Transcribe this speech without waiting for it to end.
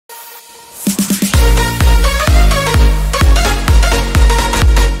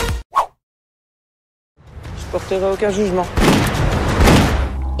porterai aucun jugement.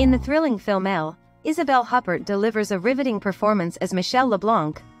 In the thrilling film Elle, Isabelle Huppert delivers a riveting performance as Michelle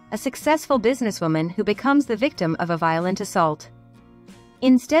LeBlanc, a successful businesswoman who becomes the victim of a violent assault.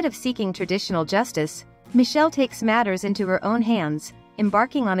 Instead of seeking traditional justice, Michelle takes matters into her own hands,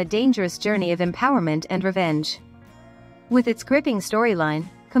 embarking on a dangerous journey of empowerment and revenge. With its gripping storyline,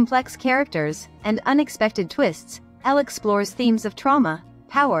 complex characters, and unexpected twists, Elle explores themes of trauma,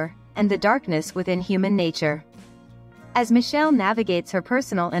 power, and the darkness within human nature. As Michelle navigates her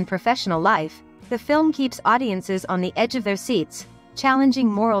personal and professional life, the film keeps audiences on the edge of their seats, challenging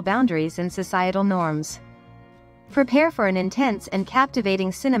moral boundaries and societal norms. Prepare for an intense and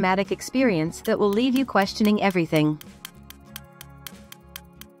captivating cinematic experience that will leave you questioning everything.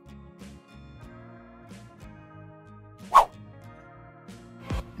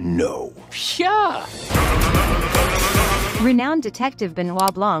 No. Yeah! Renowned detective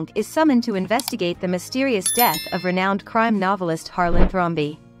Benoit Blanc is summoned to investigate the mysterious death of renowned crime novelist Harlan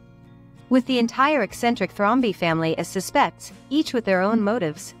Thrombey. With the entire eccentric Thrombey family as suspects, each with their own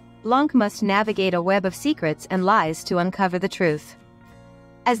motives, Blanc must navigate a web of secrets and lies to uncover the truth.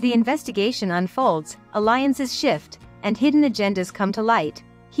 As the investigation unfolds, alliances shift, and hidden agendas come to light,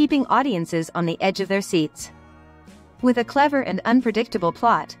 keeping audiences on the edge of their seats. With a clever and unpredictable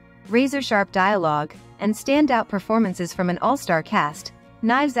plot, razor-sharp dialogue, and standout performances from an all-star cast,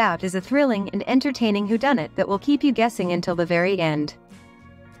 Knives Out is a thrilling and entertaining whodunit that will keep you guessing until the very end.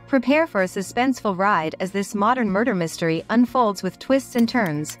 Prepare for a suspenseful ride as this modern murder mystery unfolds with twists and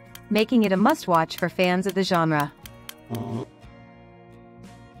turns, making it a must-watch for fans of the genre. In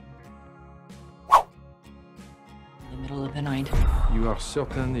the middle of the night. You are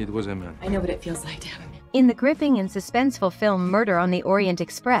certain it was a man? I know what it feels like to have him. In the gripping and suspenseful film Murder on the Orient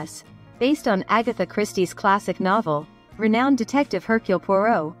Express, based on Agatha Christie's classic novel, renowned detective Hercule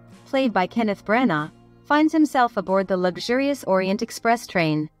Poirot, played by Kenneth Branagh, finds himself aboard the luxurious Orient Express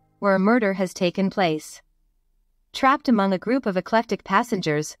train, where a murder has taken place. Trapped among a group of eclectic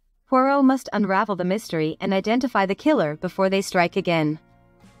passengers, Poirot must unravel the mystery and identify the killer before they strike again.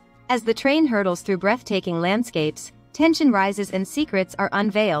 As the train hurtles through breathtaking landscapes, tension rises and secrets are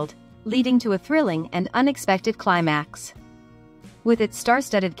unveiled, leading to a thrilling and unexpected climax. With its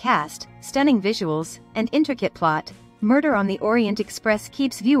star-studded cast, stunning visuals, and intricate plot, Murder on the Orient Express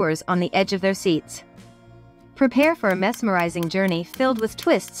keeps viewers on the edge of their seats. Prepare for a mesmerizing journey filled with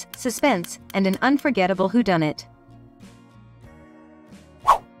twists, suspense, and an unforgettable whodunit.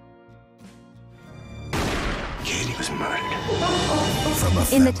 Katie was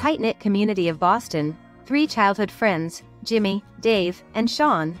murdered. In the tight-knit community of Boston, three childhood friends, Jimmy, Dave, and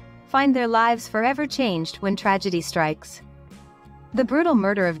Sean, find their lives forever changed when tragedy strikes. The brutal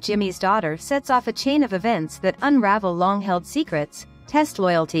murder of Jimmy's daughter sets off a chain of events that unravel long-held secrets, test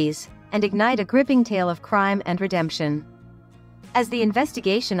loyalties, and ignite a gripping tale of crime and redemption. As the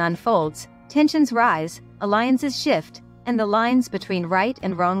investigation unfolds, tensions rise, alliances shift, and the lines between right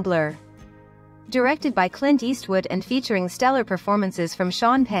and wrong blur. Directed by Clint Eastwood and featuring stellar performances from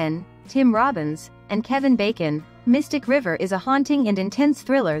Sean Penn, Tim Robbins, and Kevin Bacon, Mystic River is a haunting and intense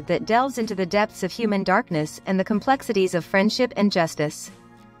thriller that delves into the depths of human darkness and the complexities of friendship and justice.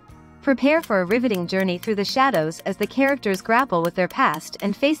 Prepare for a riveting journey through the shadows as the characters grapple with their past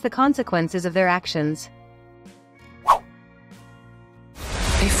and face the consequences of their actions.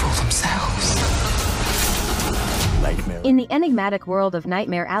 They fool themselves. Nightmare. In the enigmatic world of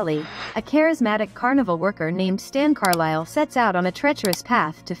Nightmare Alley, a charismatic carnival worker named Stan Carlisle sets out on a treacherous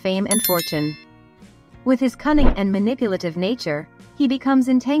path to fame and fortune. With his cunning and manipulative nature, he becomes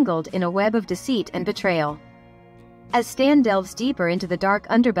entangled in a web of deceit and betrayal. As Stan delves deeper into the dark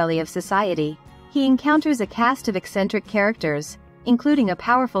underbelly of society, he encounters a cast of eccentric characters, including a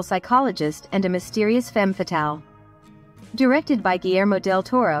powerful psychologist and a mysterious femme fatale. Directed by Guillermo del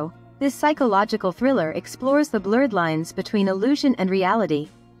Toro, this psychological thriller explores the blurred lines between illusion and reality,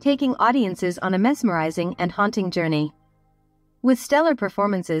 taking audiences on a mesmerizing and haunting journey. With stellar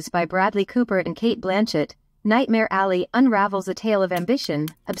performances by Bradley Cooper and Cate Blanchett, Nightmare Alley unravels a tale of ambition,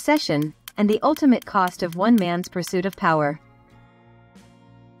 obsession, and the ultimate cost of one man's pursuit of power.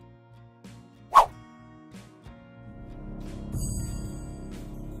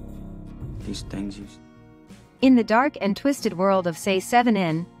 These things you... In the dark and twisted world of Say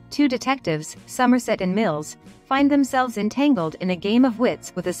 7N, two detectives, Somerset and Mills, find themselves entangled in a game of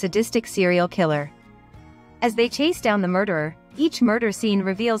wits with a sadistic serial killer. As they chase down the murderer, each murder scene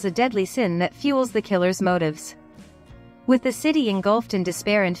reveals a deadly sin that fuels the killer's motives. With the city engulfed in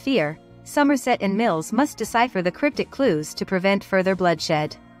despair and fear, Somerset and Mills must decipher the cryptic clues to prevent further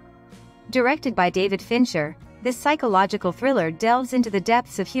bloodshed. Directed by David Fincher, this psychological thriller delves into the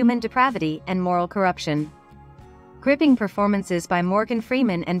depths of human depravity and moral corruption. Gripping performances by Morgan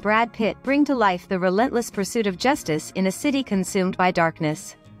Freeman and Brad Pitt bring to life the relentless pursuit of justice in a city consumed by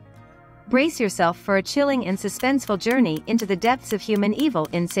darkness. Brace yourself for a chilling and suspenseful journey into the depths of human evil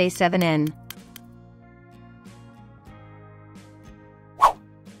in Say 7N.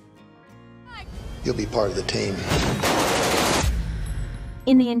 You'll be part of the team.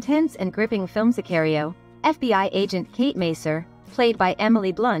 In the intense and gripping film Sicario, FBI agent Kate Macer, played by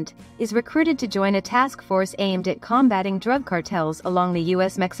Emily Blunt, is recruited to join a task force aimed at combating drug cartels along the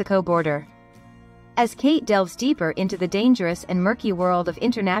US-Mexico border. As Kate delves deeper into the dangerous and murky world of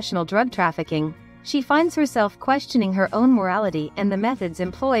international drug trafficking, she finds herself questioning her own morality and the methods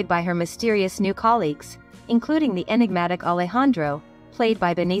employed by her mysterious new colleagues, including the enigmatic Alejandro, played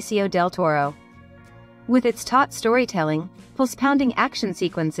by Benicio del Toro. With its taut storytelling, pulse-pounding action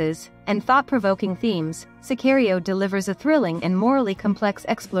sequences, and thought-provoking themes, Sicario delivers a thrilling and morally complex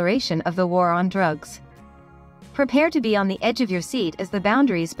exploration of the war on drugs. Prepare to be on the edge of your seat as the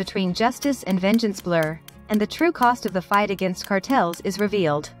boundaries between justice and vengeance blur, and the true cost of the fight against cartels is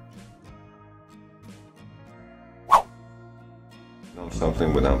revealed. Know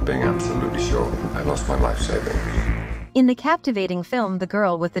something without being absolutely sure. I lost my life savings. In the captivating film The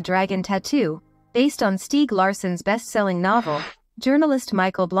Girl with the Dragon Tattoo, based on Stieg Larsson's best-selling novel, journalist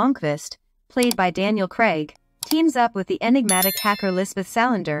Michael Blomkvist, played by Daniel Craig, teams up with the enigmatic hacker Lisbeth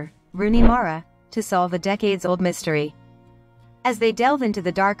Salander, Rooney Mara, to solve a decades-old mystery. As they delve into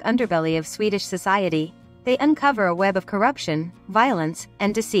the dark underbelly of Swedish society, they uncover a web of corruption, violence,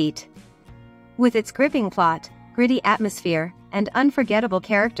 and deceit. With its gripping plot, gritty atmosphere, and unforgettable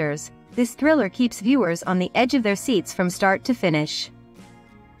characters, this thriller keeps viewers on the edge of their seats from start to finish.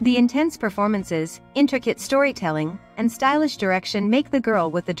 The intense performances, intricate storytelling, and stylish direction make The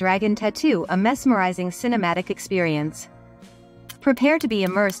Girl with the Dragon Tattoo a mesmerizing cinematic experience. Prepare to be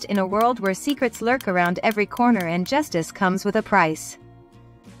immersed in a world where secrets lurk around every corner and justice comes with a price.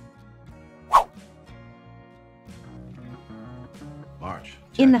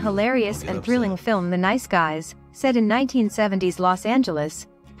 In the hilarious and thrilling film The Nice Guys, set in 1970s Los Angeles,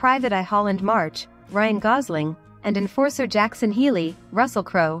 Private Eye Holland March, Ryan Gosling, and enforcer Jackson Healy, Russell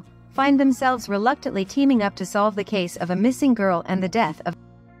Crowe, find themselves reluctantly teaming up to solve the case of a missing girl and the death of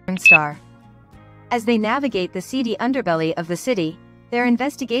a star. As they navigate the seedy underbelly of the city, their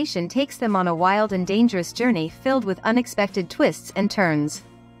investigation takes them on a wild and dangerous journey filled with unexpected twists and turns.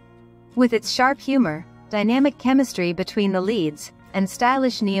 With its sharp humor, dynamic chemistry between the leads, and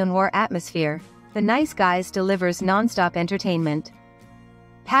stylish neo-noir atmosphere, The Nice Guys delivers non-stop entertainment.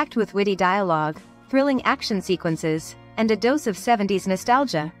 Packed with witty dialogue, thrilling action sequences, and a dose of 70s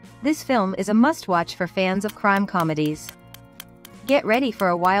nostalgia, this film is a must-watch for fans of crime comedies. Get ready for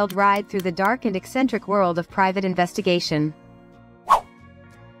a wild ride through the dark and eccentric world of private investigation. It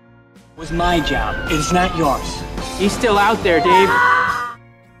was my job. It is not yours. He's still out there, Dave.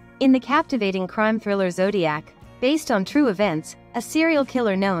 In the captivating crime thriller Zodiac, based on true events, a serial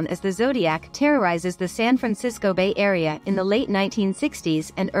killer known as the Zodiac terrorizes the San Francisco Bay Area in the late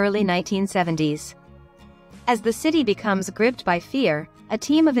 1960s and early 1970s. As the city becomes gripped by fear, a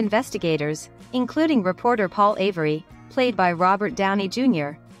team of investigators, including reporter Paul Avery, played by Robert Downey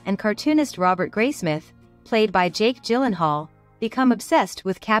Jr., and cartoonist Robert Graysmith, played by Jake Gyllenhaal, become obsessed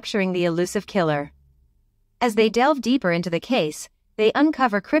with capturing the elusive killer. As they delve deeper into the case, they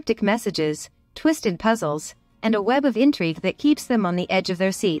uncover cryptic messages, twisted puzzles, and a web of intrigue that keeps them on the edge of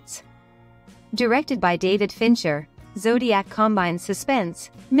their seats. Directed by David Fincher, Zodiac combines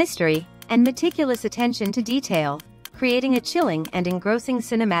suspense, mystery, and meticulous attention to detail, creating a chilling and engrossing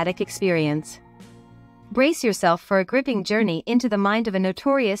cinematic experience. Brace yourself for a gripping journey into the mind of a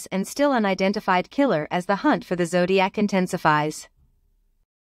notorious and still unidentified killer as the hunt for the Zodiac intensifies.